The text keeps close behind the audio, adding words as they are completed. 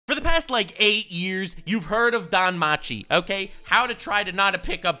past like 8 years, you've heard of Danmachi, okay? How to try to not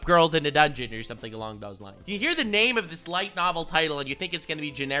pick up girls in a dungeon or something along those lines. You hear the name of this light novel title and you think it's gonna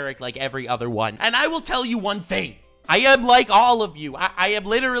be generic like every other one. And I will tell you one thing. I am like all of you. I am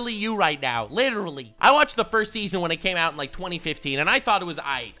literally you right now. Literally. I watched the first season when it came out in like 2015, and I thought it was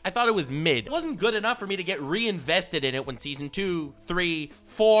aight. I thought it was mid. It wasn't good enough for me to get reinvested in it when season 2, 3,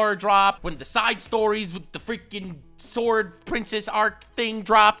 4 dropped, when the side stories with the freaking sword princess arc thing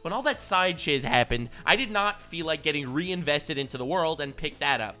dropped. When all that side shiz happened, I did not feel like getting reinvested into the world and pick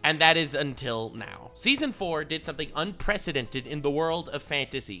that up. And that is until now. Season 4 did something unprecedented in the world of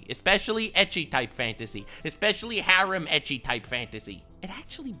fantasy, especially ecchi type fantasy, especially harem ecchi type fantasy. It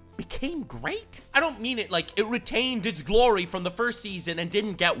actually became great. I don't mean it like it retained its glory from the first season and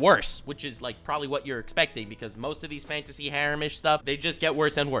didn't get worse, which is like probably what you're expecting, because most of these fantasy harem-ish stuff, they just get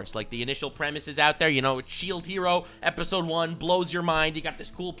worse and worse. Like the initial premise is out there, you know, Shield Hero, episode 1, blows your mind, you got this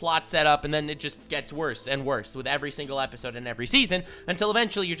cool plot set up, and then it just gets worse and worse with every single episode and every season, until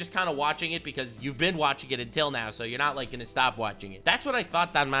eventually you're just kind of watching it because you've been watching it until now, so you're not like gonna stop watching it. That's what I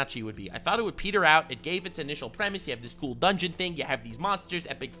thought Danmachi would be. I thought it would peter out. It gave its initial premise. You have this cool dungeon thing, you have these monsters,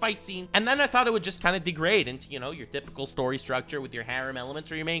 epic fight scene, and then I thought it would just kind of degrade into, you know, your typical story structure with your harem elements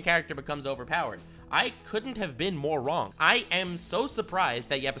where your main character becomes overpowered. I couldn't have been more wrong. I am so surprised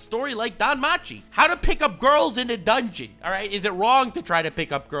that you have a story like Danmachi. How to pick up girls in a dungeon, all right? Is it wrong to try to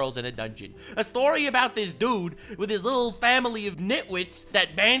pick up girls in a dungeon? A story about this dude with his little family of nitwits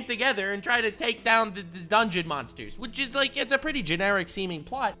that band together and try to take down the dungeon monsters, which is like, it's a pretty generic seeming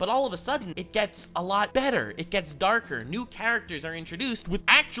plot, but all of a sudden it gets a lot better. It gets darker. New characters are introduced with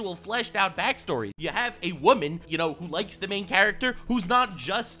actual fleshed out backstories. You have a woman, you know, who likes the main character, who's not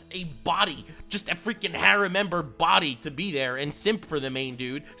just a body, just a freaking harem member body to be there and simp for the main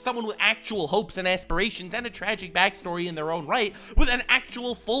dude. Someone with actual hopes and aspirations and a tragic backstory in their own right with an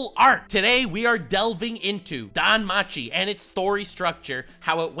actual full arc. Today, we are delving into Danmachi and its story structure,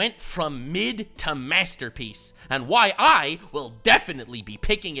 how it went from mid to masterpiece, and why I will definitely be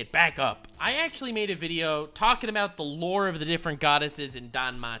picking it back up. I actually made a video talking about the lore of the different goddesses in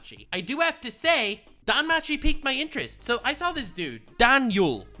Danmachi. I do have to say, Danmachi piqued my interest. So I saw this dude,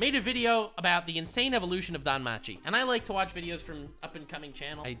 Daniel, made a video about the insane evolution of Danmachi. And I like to watch videos from up-and-coming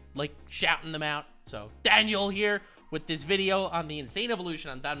channel. I like shouting them out. So Daniel here with this video on the insane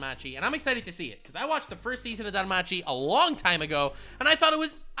evolution on Danmachi. And I'm excited to see it because I watched the first season of Danmachi a long time ago and I thought it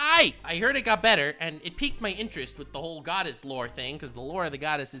was aight. I heard it got better and it piqued my interest with the whole goddess lore thing because the lore of the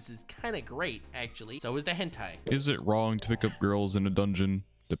goddesses is kind of great, actually. So is the hentai. Is it wrong to pick up girls in a dungeon?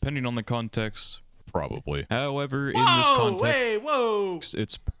 Depending on the context, probably. However, in this context,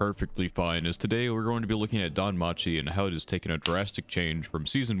 it's perfectly fine, as today we're going to be looking at Danmachi and how it has taken a drastic change from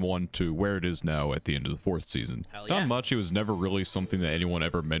season 1 to where it is now at the end of the 4th season. Yeah. Danmachi was never really something that anyone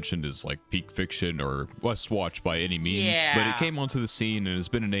ever mentioned as like peak fiction or must watch by any means, but it came onto the scene and has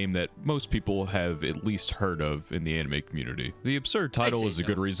been a name that most people have at least heard of in the anime community. The absurd title is a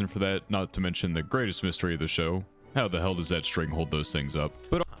good reason for that, not to mention the greatest mystery of the show. How the hell does that string hold those things up?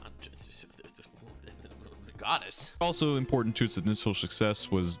 But goddess. Also important to its initial success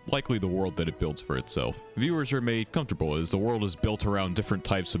was likely the world that it builds for itself. Viewers are made comfortable as the world is built around different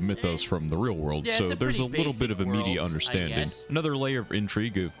types of mythos from the real world, so there's a little bit of immediate understanding. Another layer of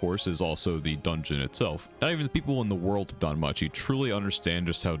intrigue, of course, is also the dungeon itself. Not even the people in the world of Danmachi truly understand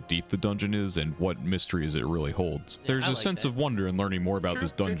just how deep the dungeon is and what mysteries it really holds. There's a sense of wonder in learning more about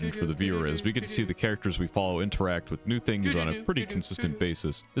this dungeon for the viewer, as we get to see the characters we follow interact with new things on a pretty consistent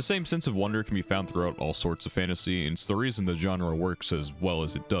basis. The same sense of wonder can be found throughout all sorts of fantasy, and it's the reason the genre works as well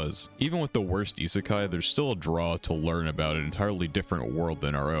as it does. Even with the worst isekai, there's still a draw to learn about an entirely different world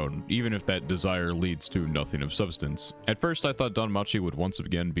than our own, even if that desire leads to nothing of substance. At first, I thought Danmachi would once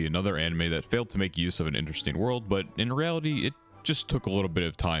again be another anime that failed to make use of an interesting world, but in reality, it just took a little bit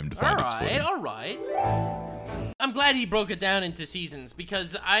of time to find its footing. Alright. I'm glad he broke it down into seasons,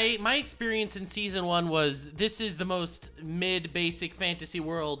 because my experience in season 1 was, this is the most mid-basic fantasy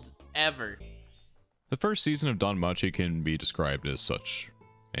world ever. The first season of Danmachi can be described as such.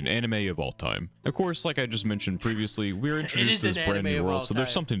 An anime of all time. Of course, like I just mentioned previously, we're introduced to this brand new world, so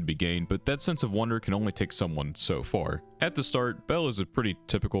there's something to be gained, but that sense of wonder can only take someone so far. At the start, Bell is a pretty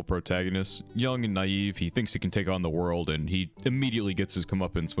typical protagonist. Young and naive, he thinks he can take on the world, and he immediately gets his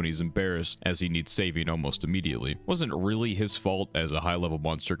comeuppance when he's embarrassed, as he needs saving almost immediately. Wasn't really his fault, as a high-level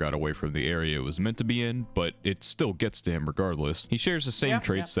monster got away from the area it was meant to be in, but it still gets to him regardless. He shares the same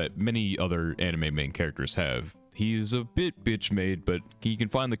traits that many other anime main characters have. He's a bit bitch-made, but he can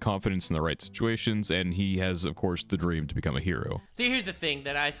find the confidence in the right situations, and he has, of course, the dream to become a hero. See, here's the thing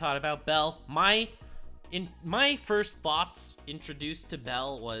that I thought about Bell. My in my first thoughts introduced to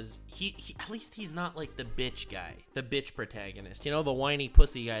Bell was he at least he's not like the bitch guy, the bitch protagonist, you know, the whiny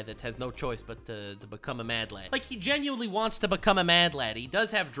pussy guy that has no choice but to become a mad lad. Like, he genuinely wants to become a mad lad. He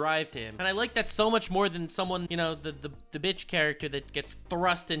does have drive to him, and I like that so much more than someone, you know, the bitch character that gets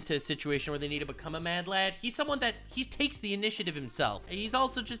thrust into a situation where they need to become a mad lad. He's someone that he takes the initiative himself. He's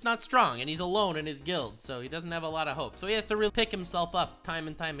also just not strong, and he's alone in his guild, so he doesn't have a lot of hope. So he has to really pick himself up time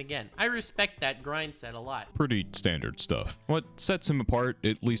and time again. I respect that grind set a lot. Pretty standard stuff. What sets him apart,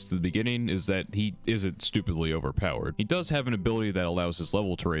 at least at the beginning, is that he isn't stupidly overpowered. He does have an ability that allows his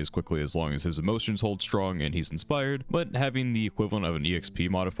level to raise quickly as long as his emotions hold strong and he's inspired, but having the equivalent of an EXP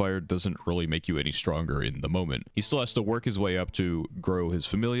modifier doesn't really make you any stronger in the moment. He still has to work his way up to grow his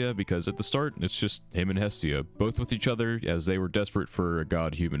familia, because at the start, it's just him and Hestia, both with each other as they were desperate for a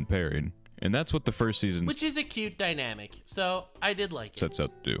god-human pairing. And that's what the first season, which is a cute dynamic, so I did like it, sets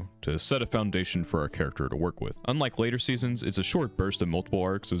out to do, to set a foundation for our character to work with. Unlike later seasons, it's a short burst of multiple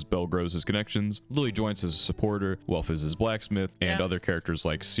arcs as Bell grows his connections, Lily joins as a supporter, Welf is his blacksmith, and other characters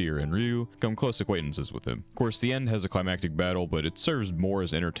like Seer and Ryu become close acquaintances with him. Of course, the end has a climactic battle, but it serves more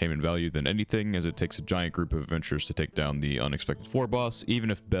as entertainment value than anything, as it takes a giant group of adventurers to take down the unexpected floor boss,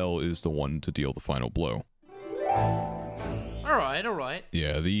 even if Bell is the one to deal the final blow. All right.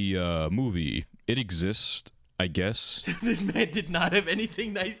 Yeah, the movie, it exists, I guess. This man did not have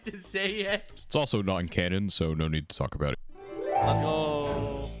anything nice to say yet. It's also non-canon, so no need to talk about it. Let's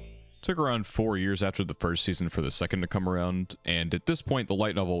go. Took around 4 years after the first season for the second to come around, and at this point the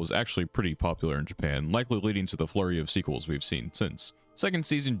light novel was actually pretty popular in Japan, likely leading to the flurry of sequels we've seen since. Second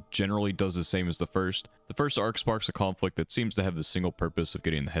season generally does the same as the first. The first arc sparks a conflict that seems to have the single purpose of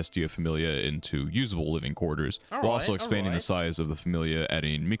getting the Hestia Familia into usable living quarters, while also expanding the size of the Familia,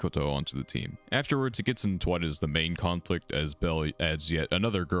 adding Mikoto onto the team. Afterwards, it gets into what is the main conflict, as Bell adds yet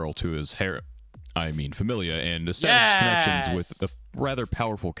another girl to his Familia, and establishes connections with a rather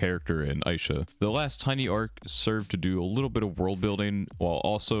powerful character in Aisha. The last tiny arc served to do a little bit of world building, while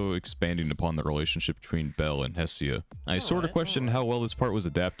also expanding upon the relationship between Bell and Hestia. I sort of question how well this part was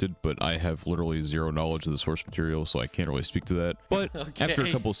adapted, but I have literally zero knowledge of the source material, so I can't really speak to that. But after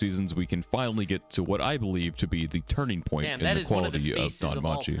a couple seasons, we can finally get to what I believe to be the turning point in the quality of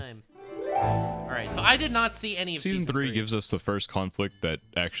Danmachi. Alright, so I did not see any of Season 3 gives us the first conflict that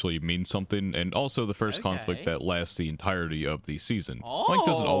actually means something, and also the first conflict that lasts the entirety of the season. Length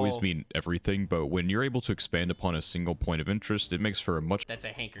doesn't always mean everything, but when you're able to expand upon a single point of interest, it makes for a much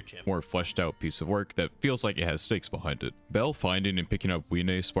more fleshed out piece of work that feels like it has stakes behind it. Bell finding and picking up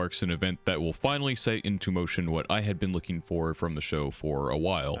Wine sparks an event that will finally set into motion what I had been looking for from the show for a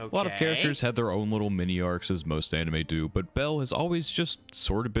while. A lot of characters had their own little mini arcs, as most anime do, but Bell has always just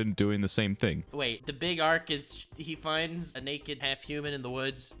sort of been doing the same thing. Wait, the big arc is he finds a naked half-human in the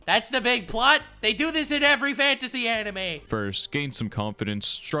woods? That's the big plot? They do this in every fantasy anime! First, gains some confidence,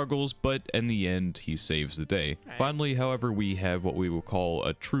 struggles, but in the end, he saves the day. Finally, however, we have what we will call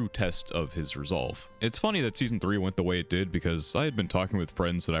a true test of his resolve. It's funny that Season 3 went the way it did, because I had been talking with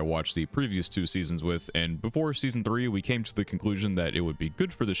friends that I watched the previous 2 seasons with, and before Season 3, we came to the conclusion that it would be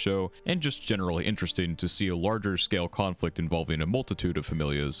good for the show, and just generally interesting to see a larger scale conflict involving a multitude of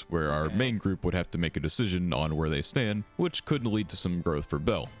familias, where our main group would have to make a decision on where they stand, which could lead to some growth for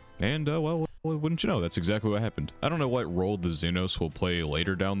Bell. And, well, wouldn't you know, that's exactly what happened. I don't know what role the Xenos will play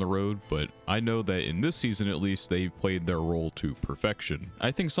later down the road, but I know that in this season at least, they played their role to perfection.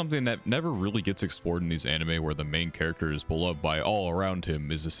 I think something that never really gets explored in these anime where the main character is beloved by all around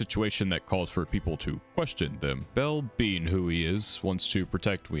him is a situation that calls for people to question them. Bell, being who he is, wants to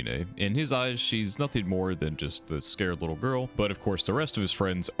protect Wine. In his eyes, she's nothing more than just the scared little girl, but of course the rest of his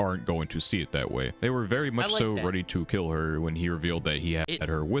friends aren't going to see it that way. They were very much ready to kill her when he revealed that he had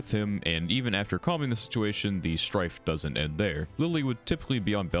her with him, and even after calming the situation, the strife doesn't end there. Lily would typically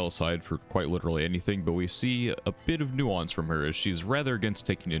be on Bell's side for quite literally anything, but we see a bit of nuance from her as she's rather against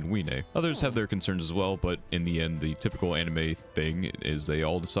taking in Wine. Others have their concerns as well, but in the end, the typical anime thing is they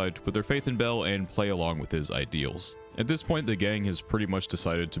all decide to put their faith in Bell and play along with his ideals. At this point, the gang has pretty much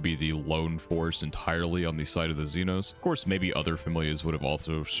decided to be the lone force entirely on the side of the Xenos. Of course, maybe other familias would have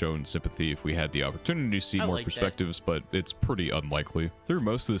also shown sympathy if we had the opportunity to see more perspectives, but it's pretty unlikely. Through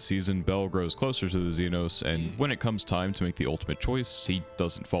most of the season, Bell grows closer to the Xenos, and when it comes time to make the ultimate choice, he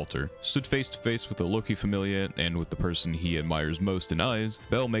doesn't falter. Stood face to face with the Loki familia and with the person he admires most in eyes,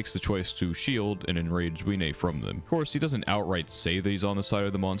 Bell makes the choice to shield and enrage Wine from them. Of course, he doesn't outright say that he's on the side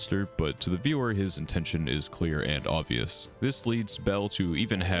of the monster, but to the viewer, his intention is clear and obvious. obvious. This leads Bell to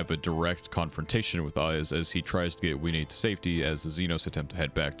even have a direct confrontation with Aiz as he tries to get Winnie to safety as the Xenos attempt to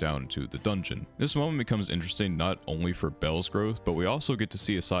head back down to the dungeon. This moment becomes interesting not only for Bell's growth, but we also get to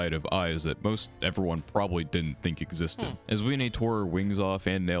see a side of Aiz that most everyone probably didn't think existed. As Winnie tore her wings off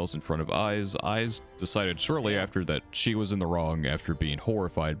and nails in front of Aiz decided shortly after that she was in the wrong after being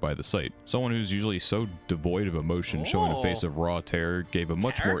horrified by the sight. Someone who's usually so devoid of emotion showing a face of raw terror gave a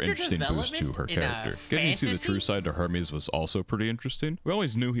much more interesting boost to her character. Getting to see the true side to Hermes was also pretty interesting. We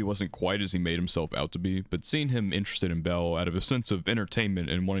always knew he wasn't quite as he made himself out to be, but seeing him interested in Bell out of a sense of entertainment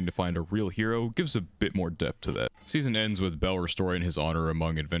and wanting to find a real hero gives a bit more depth to that. Season ends with Bell restoring his honor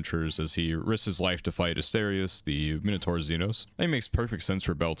among adventurers as he risks his life to fight Asterius, the Minotaur Xenos. It makes perfect sense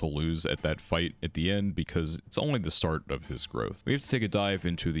for Bell to lose at that fight at the end because it's only the start of his growth. We have to take a dive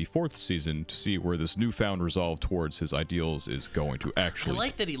into the 4th season to see where this newfound resolve towards his ideals is going to actually. I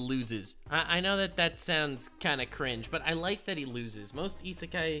like that he loses. I know that sounds kind of cringe, but I like that he loses. Most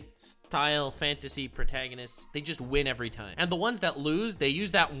isekai style fantasy protagonists, they just win every time. And the ones that lose, they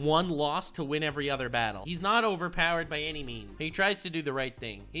use that one loss to win every other battle. He's not overpowered by any means. He tries to do the right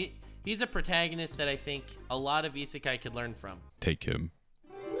thing. He's a protagonist that I think a lot of isekai could learn from. Take him.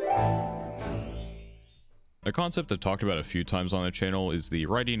 A concept I've talked about a few times on the channel is the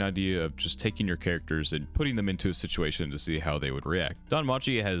writing idea of just taking your characters and putting them into a situation to see how they would react.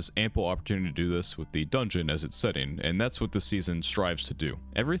 Danmachi has ample opportunity to do this with the dungeon as its setting, and that's what this season strives to do.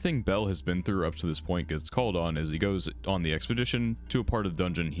 Everything Bell has been through up to this point gets called on as he goes on the expedition to a part of the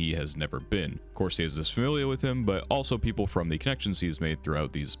dungeon he has never been. Of course, he has this familiar with him, but also people from the connections he has made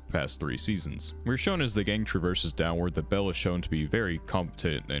throughout these past 3 seasons. We're shown as the gang traverses downward that Bell is shown to be very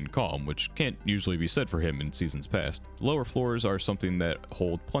competent and calm, which can't usually be said for him in seasons past. The lower floors are something that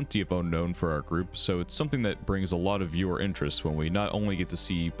hold plenty of unknown for our group, so it's something that brings a lot of viewer interest when we not only get to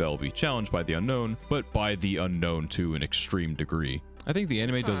see Bell be challenged by the unknown, but by the unknown to an extreme degree. I think the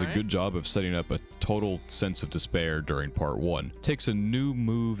anime does a good job of setting up a total sense of despair during part 1. It takes a new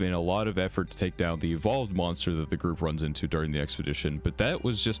move and a lot of effort to take down the evolved monster that the group runs into during the expedition, but that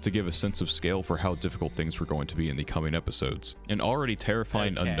was just to give a sense of scale for how difficult things were going to be in the coming episodes. An already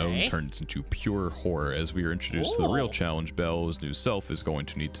terrifying unknown turns into pure horror as we are introduced to the real challenge Bell's new self is going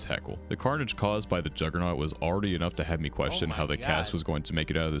to need to tackle. The carnage caused by the Juggernaut was already enough to have me question how the cast was going to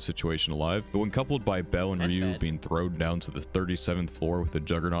make it out of the situation alive, but when coupled by Bell and Ryu being thrown down to the 37th floor with the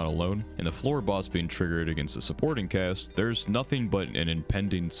Juggernaut alone, and the floor boss being triggered against the supporting cast, there's nothing but an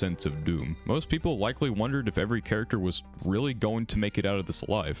impending sense of doom. Most people likely wondered if every character was really going to make it out of this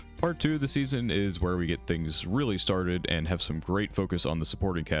alive. Part 2 of the season is where we get things really started and have some great focus on the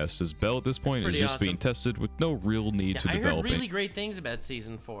supporting cast, as Bell at this point is just being tested with no real need to develop. I heard really great things about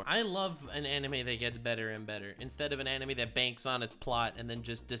season 4. I love an anime that gets better and better, instead of an anime that banks on its plot and then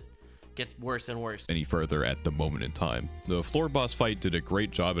just gets worse and worse any further at the moment in time. The floor boss fight did a great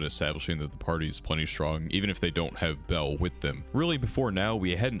job at establishing that the party is plenty strong, even if they don't have Bell with them. Really, before now,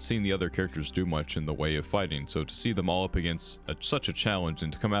 we hadn't seen the other characters do much in the way of fighting, so to see them all up against such a challenge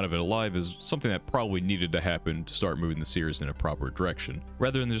and to come out of it alive is something that probably needed to happen to start moving the series in a proper direction.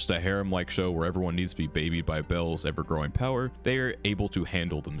 Rather than just a harem-like show where everyone needs to be babied by Bell's ever-growing power, they are able to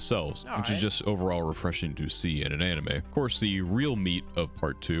handle themselves, which is just overall refreshing to see in an anime. Of course, the real meat of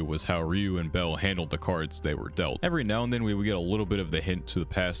part 2 was how Ryu and Bell handled the cards they were dealt. Every now and then we would get a little bit of the hint to the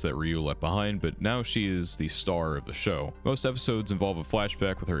past that Ryu left behind, but now she is the star of the show. Most episodes involve a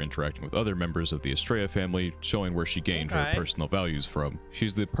flashback with her interacting with other members of the Estrella family, showing where she gained her personal values from.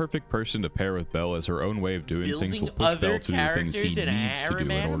 She's the perfect person to pair with Bell, as her own way of doing things will push Bell to do things he needs to do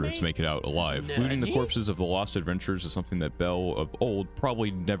in order to make it out alive. Looting the corpses of the lost adventurers is something that Bell of old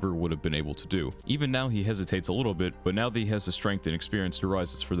probably never would have been able to do. Even now he hesitates a little bit, but now that he has the strength and experience to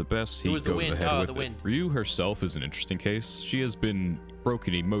rise for the best, he goes ahead with it. Ryu herself is an interesting case. She has been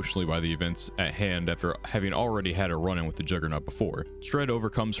broken emotionally by the events at hand after having already had a run-in with the Juggernaut before. Stredd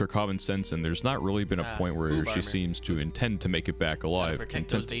overcomes her common sense, and there's not really been a point where she seems to intend to make it back alive,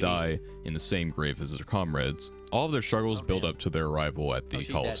 content to die in the same grave as her comrades. All of their struggles build up to their arrival at the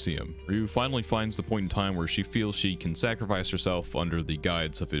Colosseum. Ryu finally finds the point in time where she feels she can sacrifice herself under the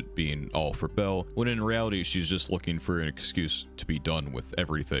guise of it being all for Bell, when in reality she's just looking for an excuse to be done with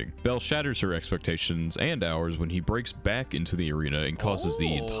everything. Bell shatters her expectations and ours when he breaks back into the arena and causes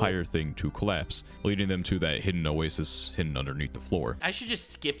the entire thing to collapse, leading them to that hidden oasis hidden underneath the floor. I should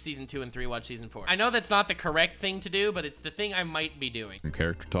just skip season 2 and 3, watch season 4. I know that's not the correct thing to do, but it's the thing I might be doing. From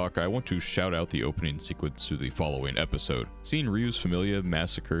character talk, I want to shout out the opening sequence to the following episode. Seeing Ryu's familia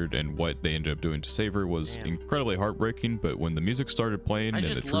massacred and what they ended up doing to save her was incredibly heartbreaking, but when the music started playing and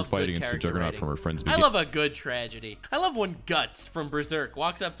the true fight against the Juggernaut from her friends began. I love a good tragedy. I love when Guts from Berserk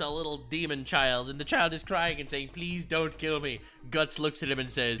walks up to a little demon child and the child is crying and saying, "Please don't kill me." Guts looks at him and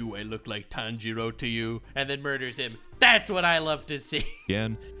says, "Do I look like Tanjiro to you?" and then murders him. That's what I love to see.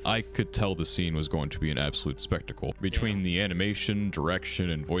 Again, I could tell the scene was going to be an absolute spectacle. Between the animation,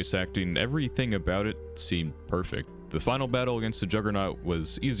 direction, and voice acting, everything about it seemed perfect. The final battle against the Juggernaut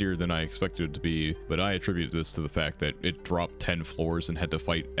was easier than I expected it to be, but I attribute this to the fact that it dropped 10 floors and had to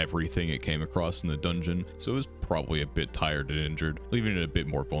fight everything it came across in the dungeon, so it was probably a bit tired and injured, leaving it a bit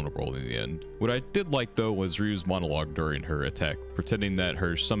more vulnerable in the end. What I did like though was Ryu's monologue during her attack, pretending that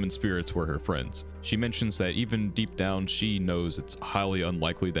her summoned spirits were her friends. She mentions that even deep down she knows it's highly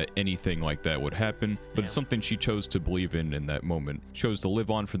unlikely that anything like that would happen, but it's something she chose to believe in that moment. Chose to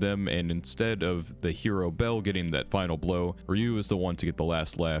live on for them, and instead of the hero Bell getting that final blow, Ryu is the one to get the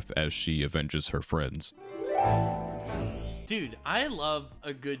last laugh as she avenges her friends. Dude, I love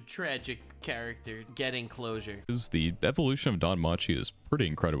a good tragic character getting closure. The evolution of Danmachi is pretty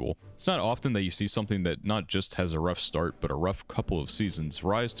incredible. It's not often that you see something that not just has a rough start, but a rough couple of seasons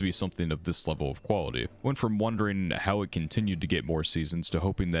rise to be something of this level of quality. Went from wondering how it continued to get more seasons to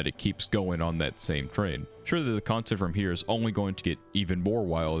hoping that it keeps going on that same train. Sure that the content from here is only going to get even more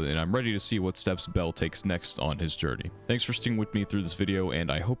wild, and I'm ready to see what steps Bell takes next on his journey. Thanks for sticking with me through this video,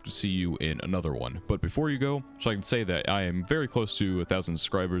 and I hope to see you in another one. But before you go, so I can say that I am very close to 1,000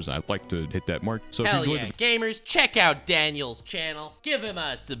 subscribers, and I'd like to hit that mark. So Hell if you yeah, enjoyed gamers, check out Daniel's channel. Give him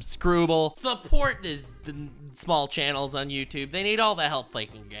a subscribe. Support the small channels on YouTube. They need all the help they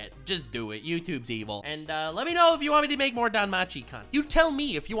can get. Just do it. YouTube's evil. And let me know if you want me to make more Danmachi content. You tell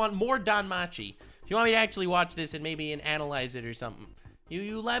me if you want more Danmachi. If you want me to actually watch this and maybe analyze it or something.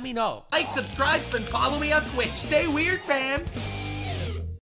 You let me know. Like, subscribe, and follow me on Twitch. Stay weird, fam.